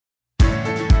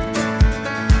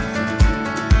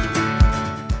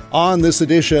On this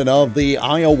edition of the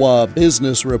Iowa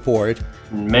Business Report,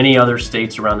 many other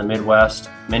states around the Midwest,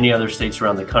 many other states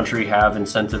around the country have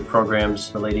incentive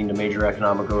programs relating to major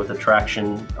economic growth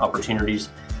attraction opportunities,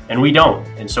 and we don't.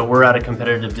 And so we're at a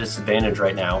competitive disadvantage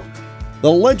right now.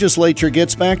 The legislature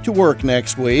gets back to work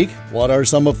next week. What are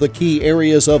some of the key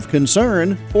areas of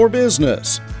concern for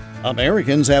business?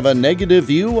 Americans have a negative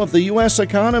view of the U.S.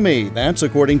 economy. That's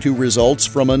according to results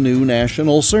from a new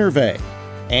national survey.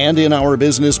 And in our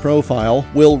business profile,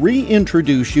 we'll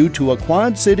reintroduce you to a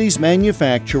Quad Cities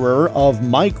manufacturer of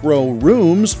micro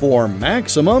rooms for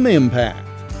maximum impact.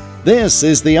 This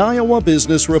is the Iowa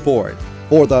Business Report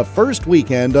for the first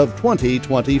weekend of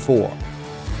 2024.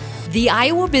 The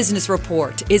Iowa Business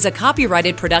Report is a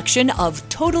copyrighted production of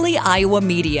Totally Iowa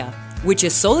Media, which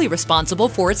is solely responsible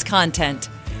for its content.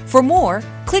 For more,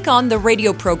 click on the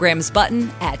radio programs button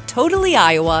at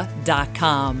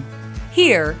totallyiowa.com.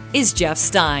 Here is Jeff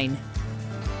Stein.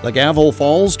 The gavel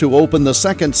falls to open the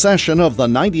second session of the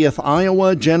 90th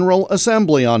Iowa General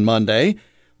Assembly on Monday.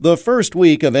 The first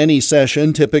week of any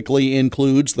session typically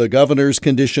includes the governor's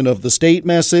condition of the state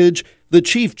message, the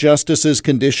Chief Justice's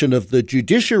condition of the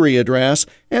judiciary address,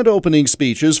 and opening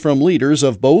speeches from leaders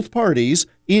of both parties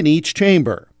in each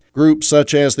chamber. Groups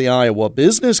such as the Iowa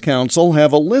Business Council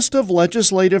have a list of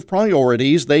legislative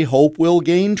priorities they hope will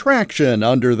gain traction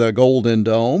under the Golden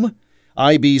Dome.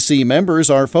 IBC members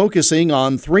are focusing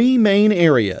on three main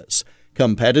areas: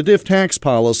 competitive tax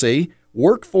policy,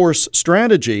 workforce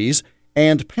strategies,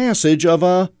 and passage of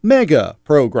a mega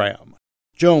program.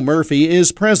 Joe Murphy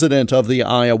is president of the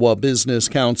Iowa Business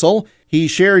Council. He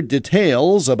shared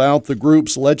details about the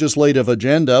group's legislative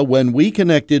agenda when we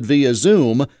connected via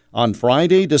Zoom on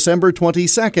Friday, December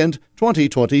 22nd,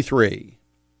 2023.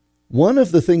 One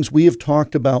of the things we have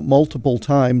talked about multiple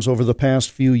times over the past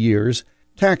few years,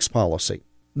 tax policy.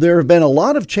 There have been a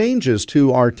lot of changes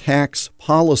to our tax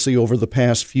policy over the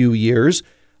past few years.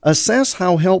 Assess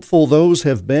how helpful those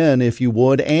have been, if you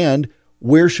would, and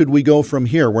where should we go from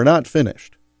here? We're not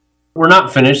finished. We're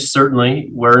not finished, certainly.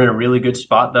 We're in a really good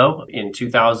spot, though. In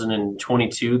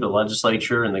 2022, the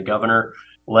legislature and the governor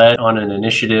led on an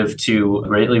initiative to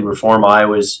greatly reform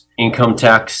Iowa's income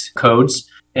tax codes.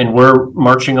 And we're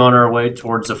marching on our way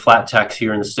towards a flat tax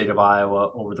here in the state of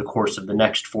Iowa over the course of the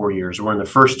next 4 years. We're in the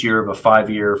first year of a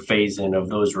 5-year phase-in of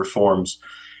those reforms.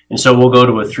 And so we'll go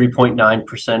to a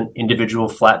 3.9% individual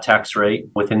flat tax rate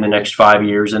within the next 5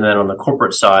 years. And then on the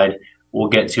corporate side, we'll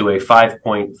get to a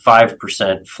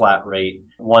 5.5% flat rate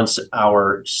once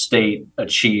our state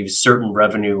achieves certain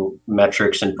revenue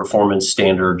metrics and performance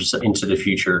standards into the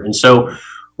future. And so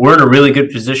we're in a really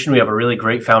good position. We have a really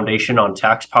great foundation on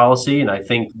tax policy. And I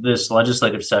think this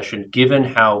legislative session, given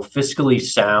how fiscally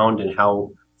sound and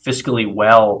how fiscally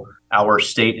well our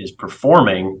state is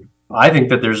performing, I think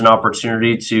that there's an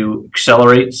opportunity to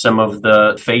accelerate some of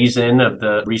the phase-in of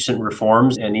the recent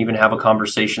reforms and even have a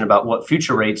conversation about what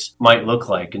future rates might look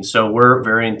like. And so we're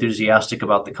very enthusiastic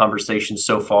about the conversation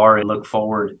so far and look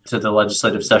forward to the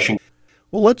legislative session.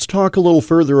 Well, let's talk a little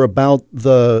further about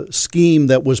the scheme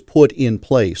that was put in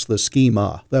place, the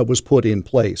schema that was put in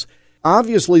place.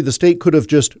 Obviously, the state could have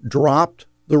just dropped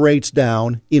the rates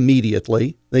down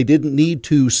immediately. They didn't need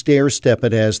to stair-step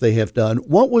it as they have done.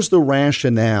 What was the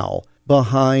rationale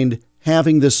behind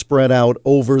having this spread out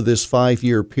over this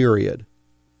 5-year period?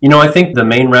 I think the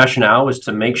main rationale was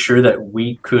to make sure that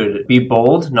we could be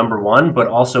bold, number one, but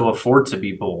also afford to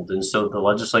be bold. And so the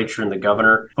legislature and the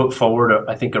governor put forward,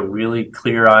 a really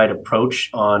clear-eyed approach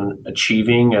on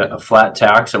achieving a flat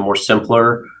tax, a more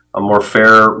simpler, a more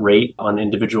fair rate on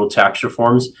individual tax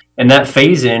reforms. And that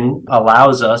phase-in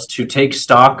allows us to take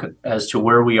stock as to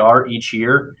where we are each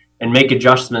year and make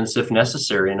adjustments if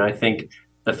necessary. And I think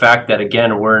the fact that,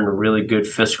 again, we're in a really good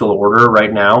fiscal order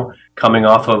right now, coming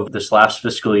off of this last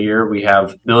fiscal year, we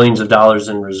have billions of dollars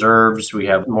in reserves. We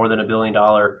have more than $1 billion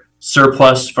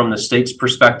surplus from the state's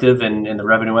perspective, and the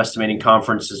Revenue Estimating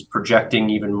Conference is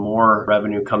projecting even more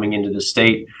revenue coming into the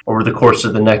state over the course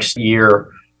of the next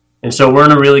year. And so we're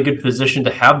in a really good position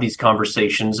to have these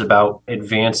conversations about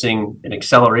advancing an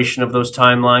acceleration of those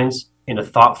timelines in a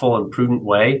thoughtful and prudent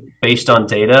way, based on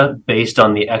data, based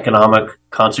on the economic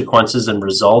consequences and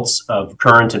results of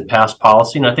current and past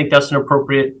policy. And I think that's an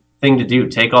appropriate thing to do.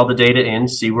 Take all the data in,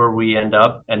 see where we end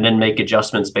up, and then make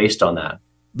adjustments based on that.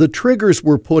 The triggers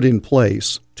were put in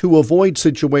place to avoid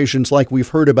situations like we've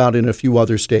heard about in a few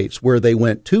other states where they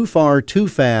went too far, too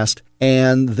fast,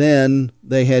 and then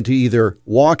they had to either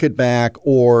walk it back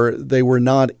or they were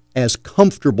not as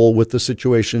comfortable with the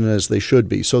situation as they should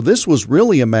be. So this was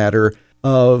really a matter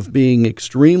of being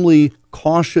extremely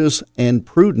cautious and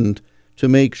prudent to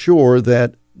make sure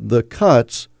that the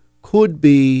cuts could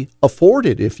be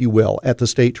afforded, if you will, at the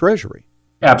state treasury.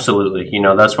 Absolutely.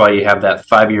 That's why you have that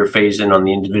 5-year phase in on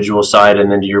the individual side.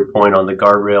 And then to your point on the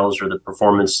guardrails or the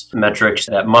performance metrics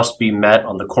that must be met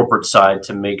on the corporate side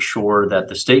to make sure that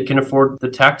the state can afford the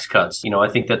tax cuts. I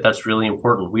think that that's really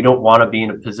important. We don't want to be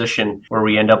in a position where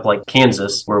we end up like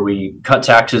Kansas, where we cut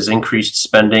taxes, increased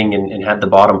spending, and had the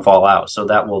bottom fall out. So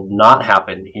that will not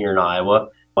happen here in Iowa.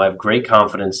 I have great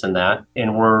confidence in that.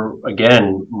 And we're,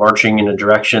 again, marching in a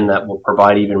direction that will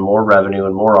provide even more revenue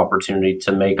and more opportunity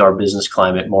to make our business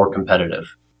climate more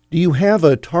competitive. Do you have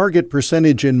a target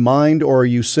percentage in mind, or are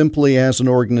you simply, as an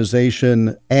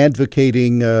organization,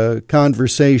 advocating a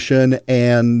conversation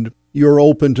and you're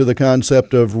open to the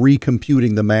concept of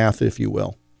recomputing the math, if you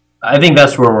will? I think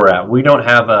that's where we're at. We don't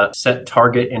have a set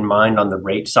target in mind on the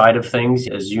rate side of things.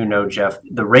 As you know, Jeff,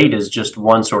 the rate is just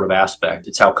one sort of aspect.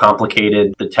 It's how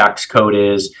complicated the tax code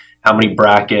is, how many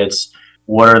brackets,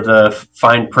 what are the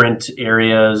fine print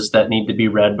areas that need to be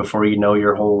read before you know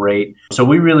your whole rate. So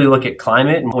we really look at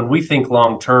climate. And when we think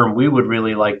long term, we would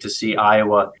really like to see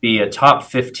Iowa be a top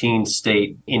 15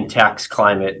 state in tax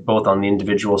climate, both on the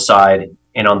individual side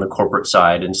and on the corporate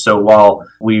side. And so while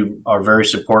we are very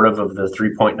supportive of the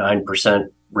 3.9%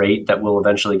 rate that we'll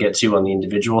eventually get to on the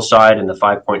individual side and the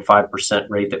 5.5%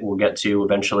 rate that we'll get to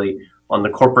eventually on the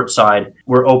corporate side,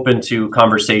 we're open to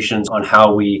conversations on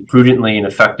how we prudently and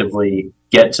effectively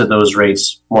get to those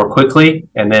rates more quickly,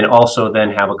 and then also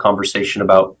then have a conversation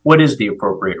about what is the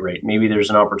appropriate rate. Maybe there's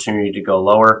an opportunity to go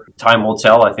lower. Time will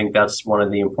tell. I think that's one of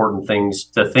the important things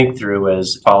to think through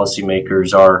as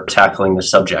policymakers are tackling the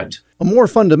subject. A more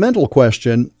fundamental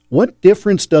question, what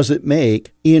difference does it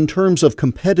make in terms of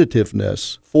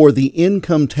competitiveness for the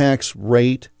income tax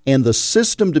rate and the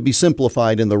system to be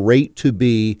simplified and the rate to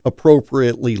be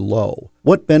appropriately low?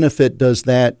 What benefit does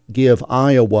that give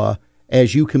Iowa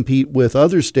as you compete with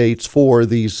other states for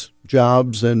these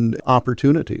jobs and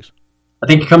opportunities? I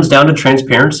think it comes down to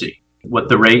transparency. What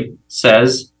the rate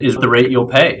says is the rate you'll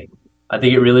pay. I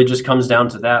think it really just comes down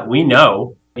to that. We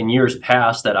know in years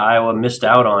past that Iowa missed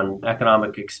out on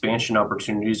economic expansion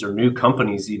opportunities or new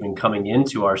companies even coming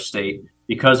into our state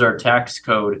because our tax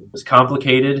code was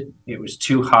complicated. It was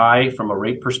too high from a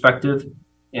rate perspective.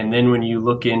 And then when you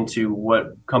look into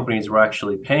what companies were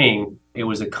actually paying, it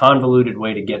was a convoluted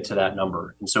way to get to that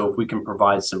number. And so if we can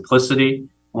provide simplicity,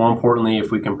 more importantly,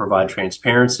 if we can provide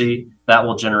transparency, that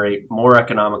will generate more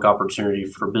economic opportunity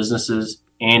for businesses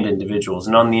and individuals.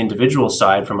 And on the individual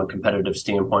side, from a competitive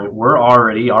standpoint,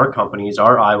 our companies,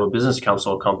 our Iowa Business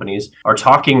Council companies, are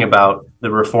talking about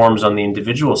the reforms on the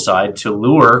individual side to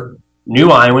lure new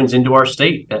Iowans into our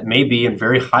state that may be in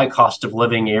very high cost of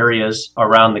living areas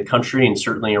around the country and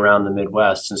certainly around the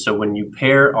Midwest. And so when you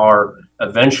pair our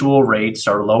eventual rates,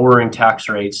 our lowering tax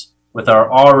rates, with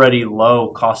our already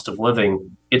low cost of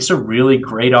living, it's a really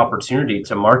great opportunity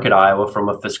to market Iowa from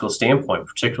a fiscal standpoint,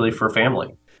 particularly for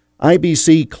family.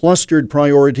 IBC clustered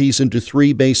priorities into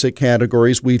three basic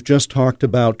categories. We've just talked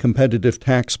about competitive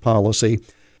tax policy.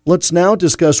 Let's now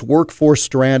discuss workforce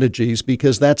strategies,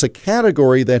 because that's a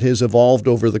category that has evolved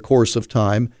over the course of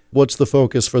time. What's the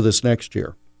focus for this next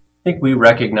year? I think we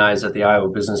recognize at the Iowa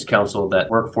Business Council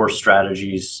that workforce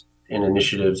strategies and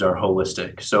initiatives are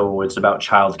holistic. So it's about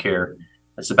childcare.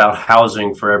 It's about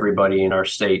housing for everybody in our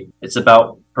state. It's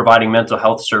about providing mental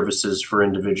health services for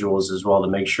individuals as well to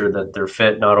make sure that they're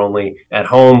fit not only at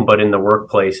home, but in the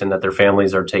workplace, and that their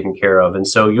families are taken care of. And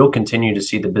so you'll continue to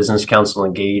see the Business Council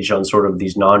engage on sort of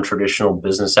these non-traditional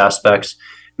business aspects,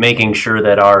 making sure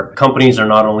that our companies are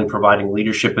not only providing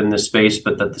leadership in this space,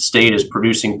 but that the state is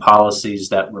producing policies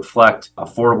that reflect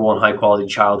affordable and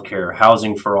high-quality childcare,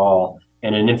 housing for all,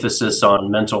 and an emphasis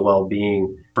on mental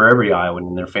well-being for every Iowan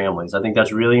and their families. I think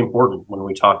that's really important when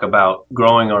we talk about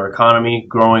growing our economy,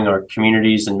 growing our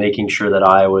communities, and making sure that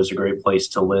Iowa is a great place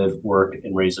to live, work,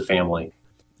 and raise a family.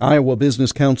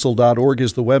 IowaBusinessCouncil.org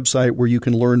is the website where you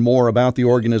can learn more about the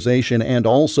organization and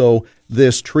also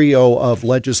this trio of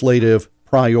legislative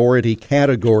priority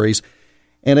categories.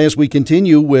 And as we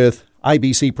continue with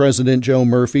IBC President Joe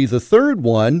Murphy, the third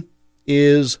one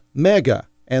is MEGA.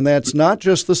 And that's not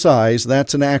just the size,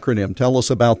 that's an acronym. Tell us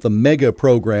about the MEGA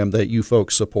program that you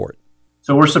folks support.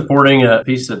 So we're supporting a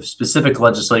piece of specific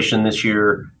legislation this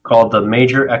year called the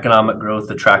Major Economic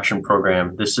Growth Attraction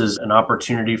Program. This is an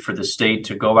opportunity for the state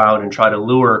to go out and try to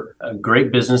lure a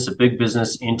great business, a big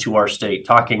business into our state,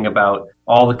 talking about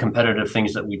all the competitive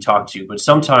things that we talk to. But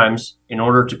sometimes in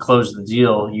order to close the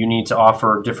deal, you need to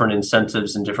offer different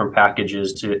incentives and different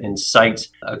packages to incite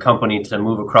a company to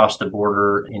move across the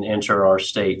border and enter our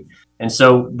state. And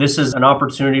so this is an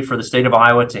opportunity for the state of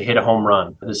Iowa to hit a home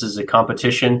run. This is a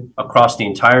competition across the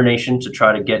entire nation to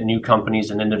try to get new companies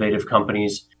and innovative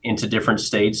companies into different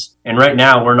states. And right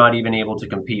now, we're not even able to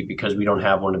compete because we don't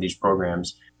have one of these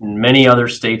programs. Many other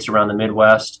states around the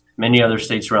Midwest, many other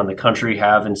states around the country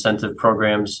have incentive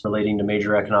programs relating to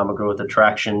major economic growth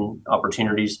attraction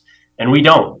opportunities, and we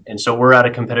don't. And so we're at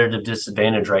a competitive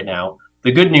disadvantage right now.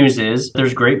 The good news is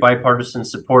there's great bipartisan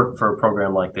support for a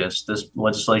program like this. This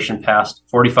legislation passed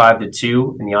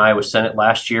 45-2 in the Iowa Senate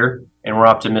last year, and we're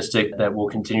optimistic that we'll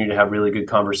continue to have really good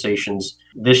conversations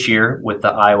this year with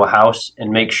the Iowa House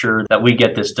and make sure that we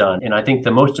get this done. And I think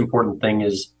the most important thing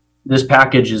is this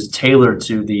package is tailored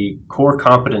to the core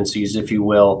competencies, if you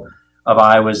will, of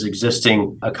Iowa's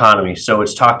existing economy. So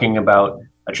it's talking about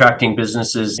attracting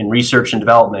businesses in research and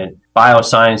development,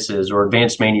 biosciences, or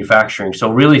advanced manufacturing.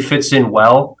 So it really fits in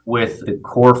well with the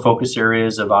core focus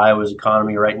areas of Iowa's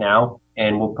economy right now,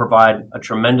 and will provide a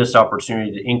tremendous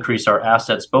opportunity to increase our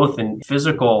assets, both in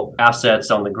physical assets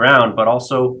on the ground, but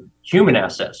also human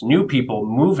assets, new people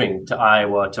moving to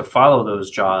Iowa to follow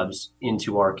those jobs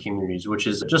into our communities, which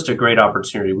is just a great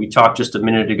opportunity. We talked just a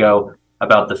minute ago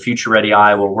about the future-ready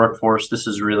Iowa workforce. This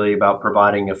is really about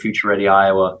providing a future-ready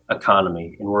Iowa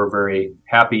economy, and we're very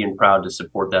happy and proud to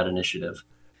support that initiative.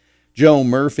 Joe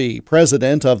Murphy,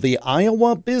 president of the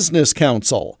Iowa Business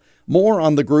Council. More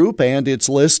on the group and its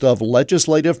list of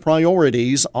legislative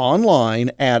priorities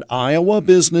online at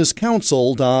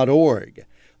iowabusinesscouncil.org.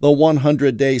 The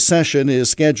 100-day session is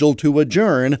scheduled to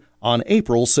adjourn on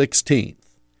April 16th.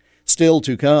 Still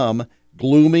to come,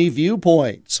 gloomy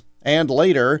viewpoints. And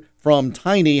later, from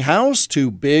tiny house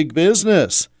to big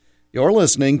business. You're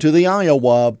listening to the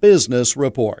Iowa Business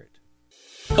Report.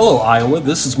 Hello, Iowa.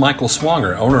 This is Michael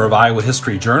Swanger, owner of Iowa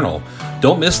History Journal.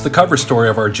 Don't miss the cover story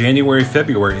of our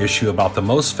January-February issue about the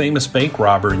most famous bank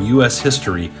robber in U.S.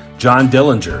 history, John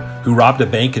Dillinger, who robbed a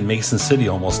bank in Mason City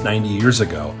almost 90 years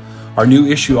ago. Our new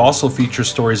issue also features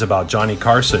stories about Johnny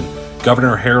Carson,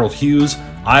 Governor Harold Hughes,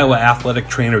 Iowa athletic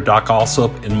trainer Doc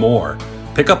Alsop, and more.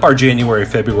 Pick up our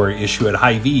January-February issue at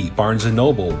Hy-Vee, Barnes &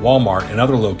 Noble, Walmart, and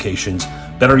other locations.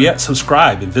 Better yet,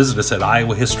 subscribe and visit us at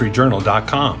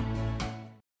iowahistoryjournal.com.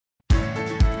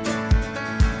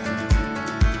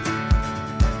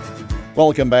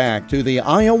 Welcome back to the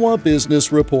Iowa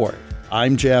Business Report.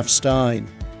 I'm Jeff Stein.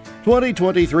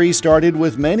 2023 started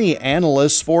with many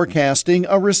analysts forecasting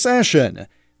a recession.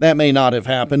 That may not have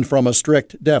happened from a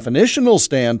strict definitional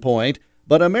standpoint,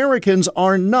 but Americans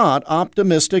are not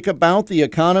optimistic about the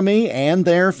economy and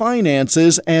their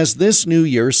finances as this new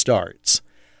year starts.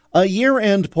 A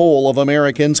year-end poll of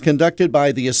Americans conducted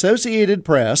by the Associated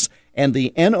Press and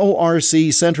the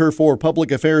NORC Center for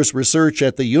Public Affairs Research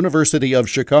at the University of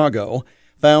Chicago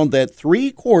found that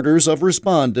 3/4 of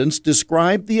respondents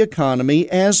described the economy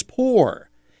as poor.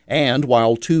 And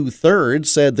while 2/3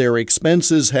 said their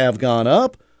expenses have gone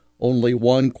up, only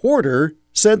 1/4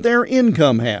 said their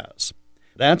income has.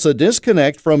 That's a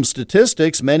disconnect from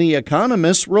statistics many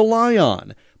economists rely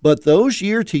on, but those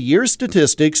year-to-year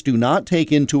statistics do not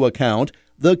take into account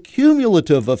the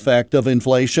cumulative effect of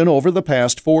inflation over the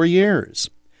past 4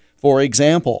 years. For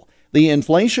example, the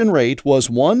inflation rate was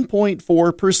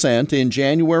 1.4% in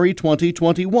January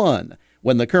 2021,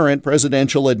 when the current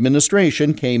presidential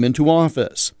administration came into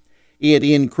office. It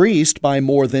increased by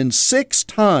more than 6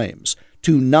 times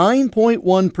to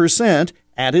 9.1%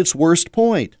 at its worst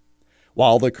point.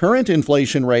 While the current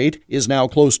inflation rate is now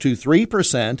close to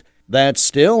 3%, that's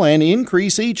still an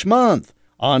increase each month,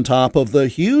 on top of the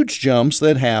huge jumps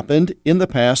that happened in the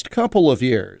past couple of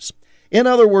years. In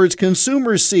other words,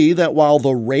 consumers see that while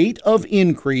the rate of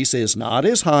increase is not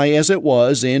as high as it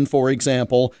was in, for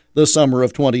example, the summer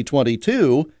of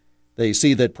 2022, they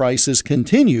see that prices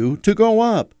continue to go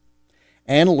up.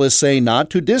 Analysts say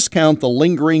not to discount the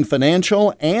lingering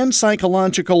financial and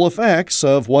psychological effects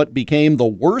of what became the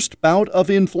worst bout of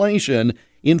inflation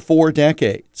in 4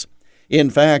 decades. In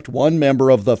fact, one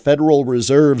member of the Federal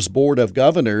Reserve's Board of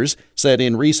Governors said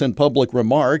in recent public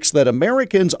remarks that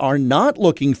Americans are not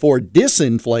looking for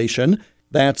disinflation.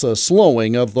 That's a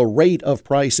slowing of the rate of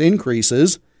price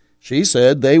increases. She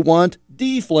said they want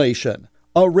deflation,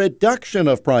 a reduction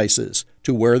of prices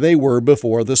to where they were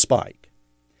before the spike.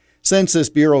 Census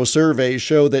Bureau surveys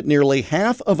show that nearly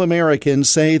half of Americans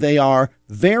say they are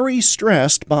very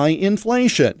stressed by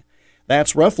inflation.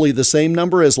 That's roughly the same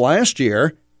number as last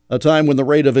year, a time when the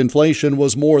rate of inflation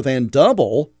was more than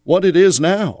double what it is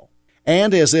now.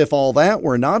 And as if all that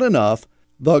were not enough,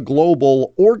 the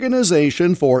Global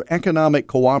Organization for Economic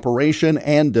Cooperation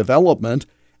and Development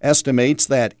estimates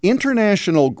that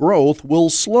international growth will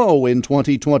slow in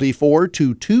 2024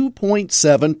 to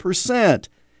 2.7%.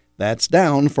 That's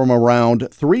down from around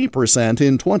 3%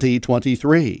 in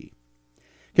 2023.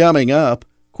 Coming up,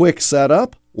 quick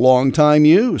setup, long time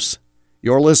use.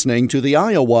 You're listening to the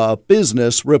Iowa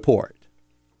Business Report.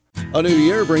 A new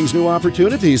year brings new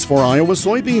opportunities for Iowa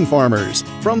soybean farmers.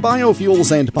 From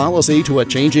biofuels and policy to a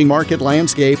changing market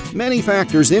landscape, many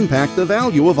factors impact the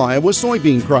value of Iowa's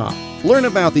soybean crop. Learn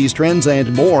about these trends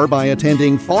and more by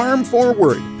attending Farm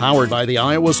Forward, powered by the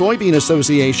Iowa Soybean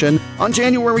Association, on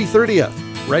January 30th.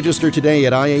 Register today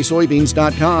at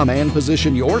iasoybeans.com and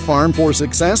position your farm for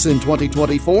success in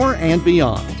 2024 and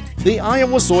beyond. The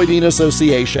Iowa Soybean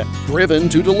Association, driven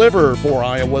to deliver for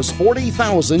Iowa's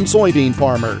 40,000 soybean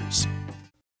farmers.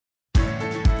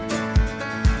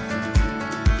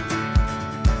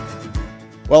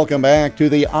 Welcome back to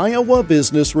the Iowa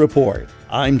Business Report.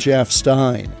 I'm Jeff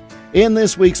Stein. In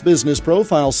this week's Business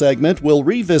Profile segment, we'll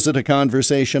revisit a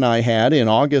conversation I had in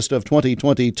August of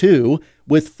 2022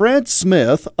 with Fred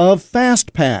Smith of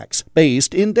FastPaks,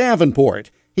 based in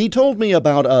Davenport. He told me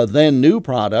about a then-new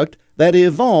product that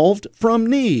evolved from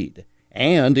need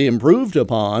and improved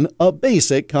upon a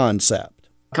basic concept.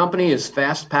 The company is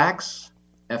FastPaks,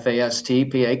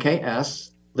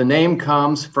 FastPaks. The name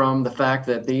comes from the fact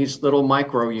that these little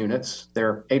micro units,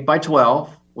 they're 8 by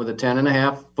 12 with a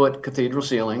 10.5-foot cathedral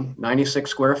ceiling,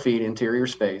 96 square feet interior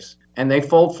space, and they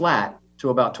fold flat to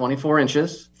about 24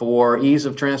 inches for ease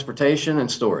of transportation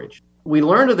and storage. We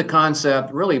learned of the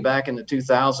concept really back in the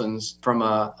 2000s from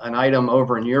an item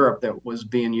over in Europe that was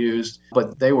being used,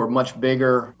 but they were much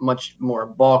bigger, much more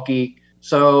bulky.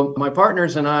 So my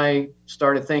partners and I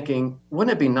started thinking,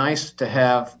 wouldn't it be nice to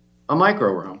have a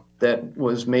micro room that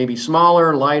was maybe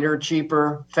smaller, lighter,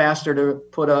 cheaper, faster to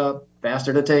put up,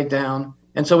 faster to take down?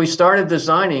 And so we started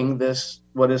designing this,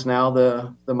 what is now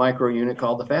the micro unit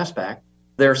called the FastPak.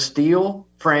 They're steel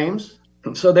frames,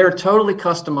 so they're totally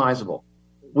customizable.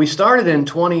 We started in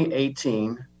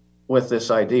 2018 with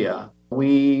this idea.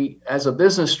 We, as a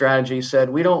business strategy, said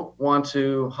we don't want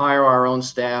to hire our own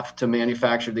staff to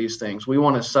manufacture these things. We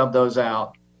want to sub those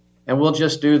out, and we'll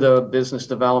just do the business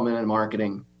development and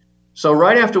marketing. So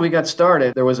right after we got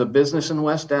started, there was a business in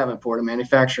West Davenport, a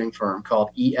manufacturing firm called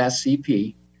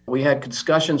ESCP. We had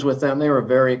discussions with them. They were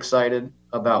very excited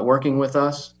about working with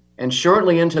us. And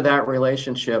shortly into that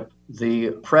relationship,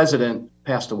 the president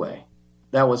passed away.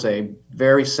 That was a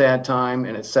very sad time,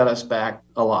 and it set us back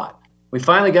a lot. We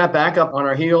finally got back up on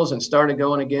our heels and started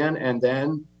going again, and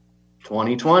then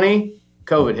 2020,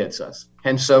 COVID hits us.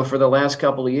 And so for the last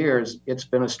couple of years, it's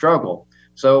been a struggle.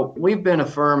 So we've been a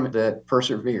firm that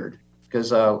persevered,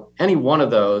 because any one of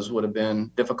those would have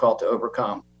been difficult to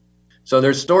overcome. So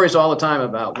there's stories all the time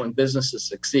about when businesses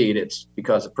succeed, it's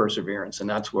because of perseverance, and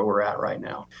that's where we're at right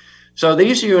now. So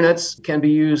these units can be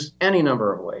used any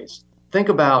number of ways. Think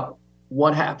about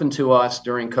what happened to us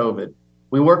during COVID.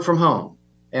 We work from home,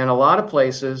 and a lot of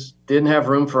places didn't have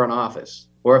room for an office.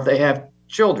 Or if they have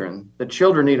children, the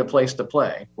children need a place to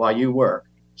play while you work.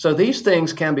 So these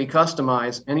things can be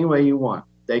customized any way you want.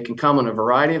 They can come in a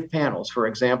variety of panels. For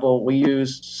example, we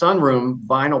use sunroom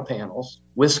vinyl panels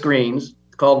with screens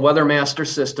called Weathermaster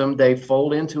system. They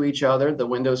fold into each other. The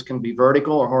windows can be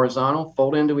vertical or horizontal,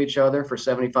 fold into each other for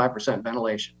 75%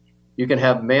 ventilation. You can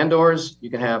have man doors, you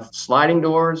can have sliding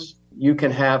doors, you can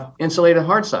have insulated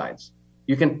hard sides.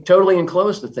 You can totally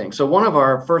enclose the thing. So one of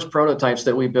our first prototypes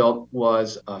that we built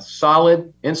was a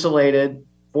solid, insulated,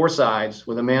 4 sides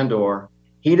with a man door,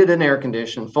 heated and air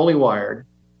conditioned, fully wired.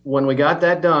 When we got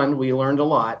that done, we learned a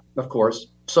lot, of course.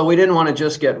 So we didn't want to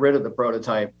just get rid of the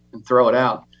prototype and throw it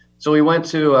out. So we went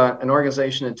to an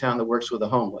organization in town that works with the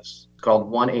homeless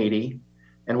called 180.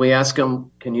 And we asked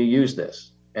them, can you use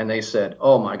this? And they said,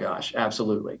 oh my gosh,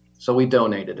 absolutely. So we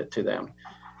donated it to them.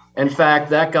 In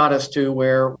fact, that got us to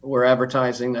where we're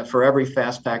advertising that for every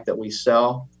FastPak that we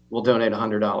sell, we'll donate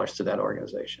 $100 to that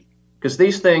organization. Because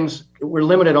these things, we're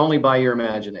limited only by your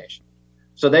imagination.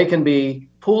 So they can be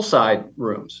poolside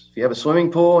rooms. If you have a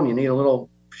swimming pool and you need a little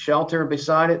shelter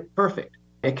beside it, perfect.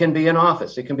 It can be an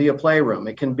office. It can be a playroom.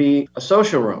 It can be a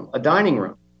social room, a dining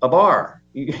room, a bar.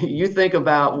 You think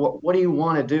about what do you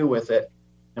want to do with it,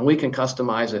 and we can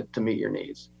customize it to meet your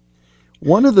needs.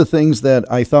 One of the things that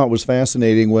I thought was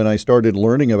fascinating when I started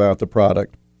learning about the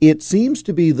product, it seems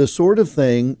to be the sort of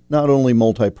thing, not only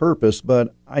multi-purpose,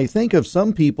 but I think of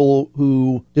some people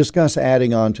who discuss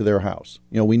adding on to their house.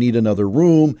 You know, we need another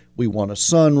room, we want a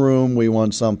sunroom, we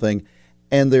want something.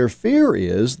 And their fear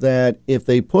is that if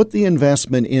they put the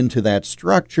investment into that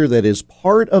structure that is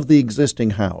part of the existing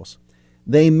house,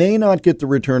 they may not get the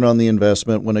return on the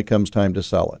investment when it comes time to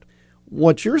sell it.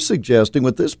 What you're suggesting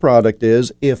with this product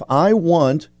is if I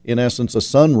want, in essence, a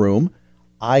sunroom,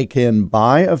 I can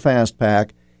buy a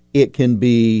FastPak. It can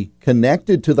be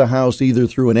connected to the house either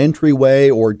through an entryway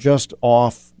or just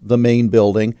off the main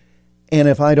building. And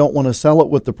if I don't want to sell it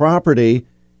with the property,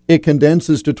 it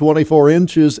condenses to 24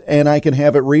 inches and I can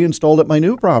have it reinstalled at my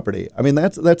new property. I mean,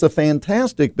 that's a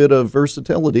fantastic bit of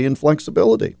versatility and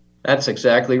flexibility. That's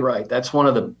exactly right. That's one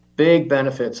of the big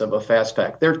benefits of a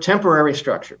FastPak. They're temporary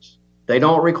structures. They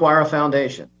don't require a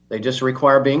foundation. They just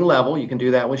require being level. You can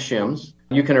do that with shims.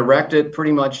 You can erect it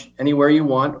pretty much anywhere you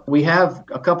want. We have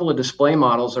a couple of display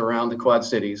models around the Quad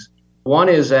Cities. One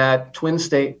is at Twin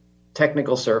State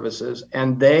Technical Services,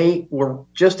 and they were,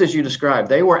 just as you described,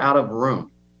 they were out of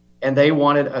room and they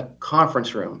wanted a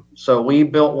conference room. So we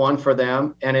built one for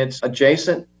them, and it's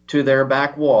adjacent to their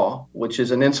back wall, which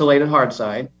is an insulated hard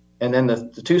side. And then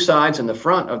the two sides and the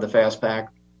front of the FastPak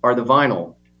are the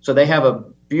vinyl. So they have a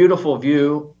beautiful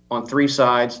view on three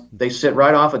sides. They sit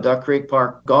right off of Duck Creek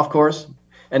Park golf course.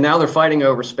 And now they're fighting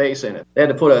over space in it. They had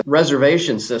to put a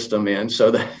reservation system in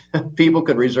so that people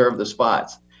could reserve the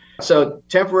spots. So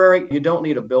temporary, you don't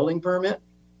need a building permit.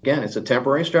 Again, it's a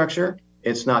temporary structure.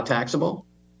 It's not taxable.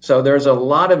 So there's a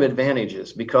lot of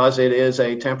advantages because it is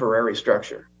a temporary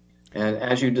structure. And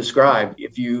as you described,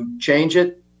 if you change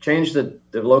the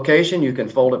location, you can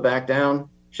fold it back down,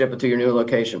 ship it to your new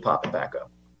location, pop it back up.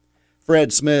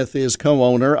 Fred Smith is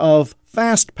co-owner of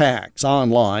FastPaks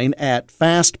online at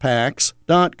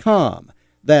FastPaks.com.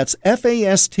 That's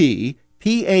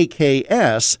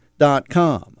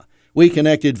FastPaks.com. We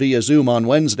connected via Zoom on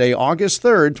Wednesday, August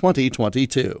 3rd,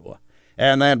 2022.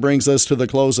 And that brings us to the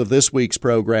close of this week's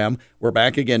program. We're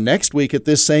back again next week at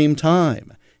this same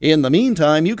time. In the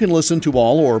meantime, you can listen to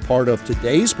all or part of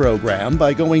today's program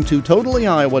by going to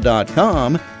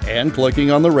totallyiowa.com and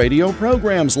clicking on the radio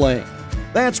programs link.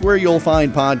 That's where you'll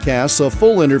find podcasts of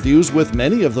full interviews with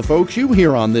many of the folks you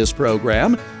hear on this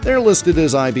program. They're listed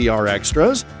as IBR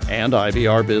Extras and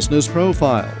IBR Business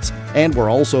Profiles. And we're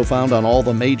also found on all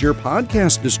the major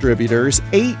podcast distributors,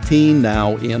 18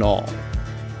 now in all.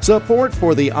 Support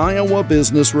for the Iowa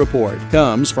Business Report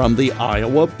comes from the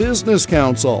Iowa Business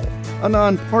Council, a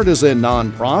nonpartisan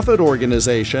nonprofit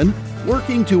organization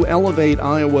working to elevate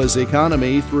Iowa's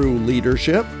economy through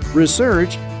leadership,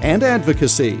 research, and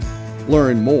advocacy.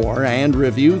 Learn more and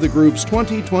review the group's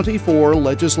 2024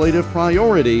 legislative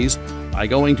priorities by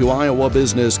going to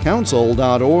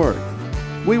iowabusinesscouncil.org.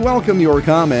 We welcome your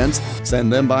comments.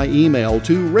 Send them by email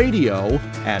to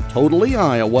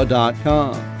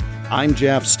radio@totallyiowa.com. I'm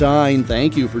Jeff Stein.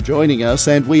 Thank you for joining us,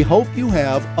 and we hope you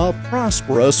have a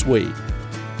prosperous week.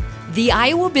 The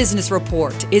Iowa Business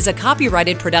Report is a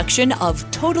copyrighted production of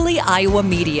Totally Iowa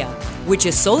Media, which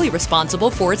is solely responsible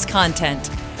for its content.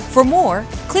 For more,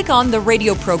 click on the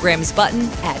radio programs button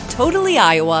at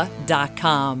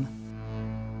totallyiowa.com.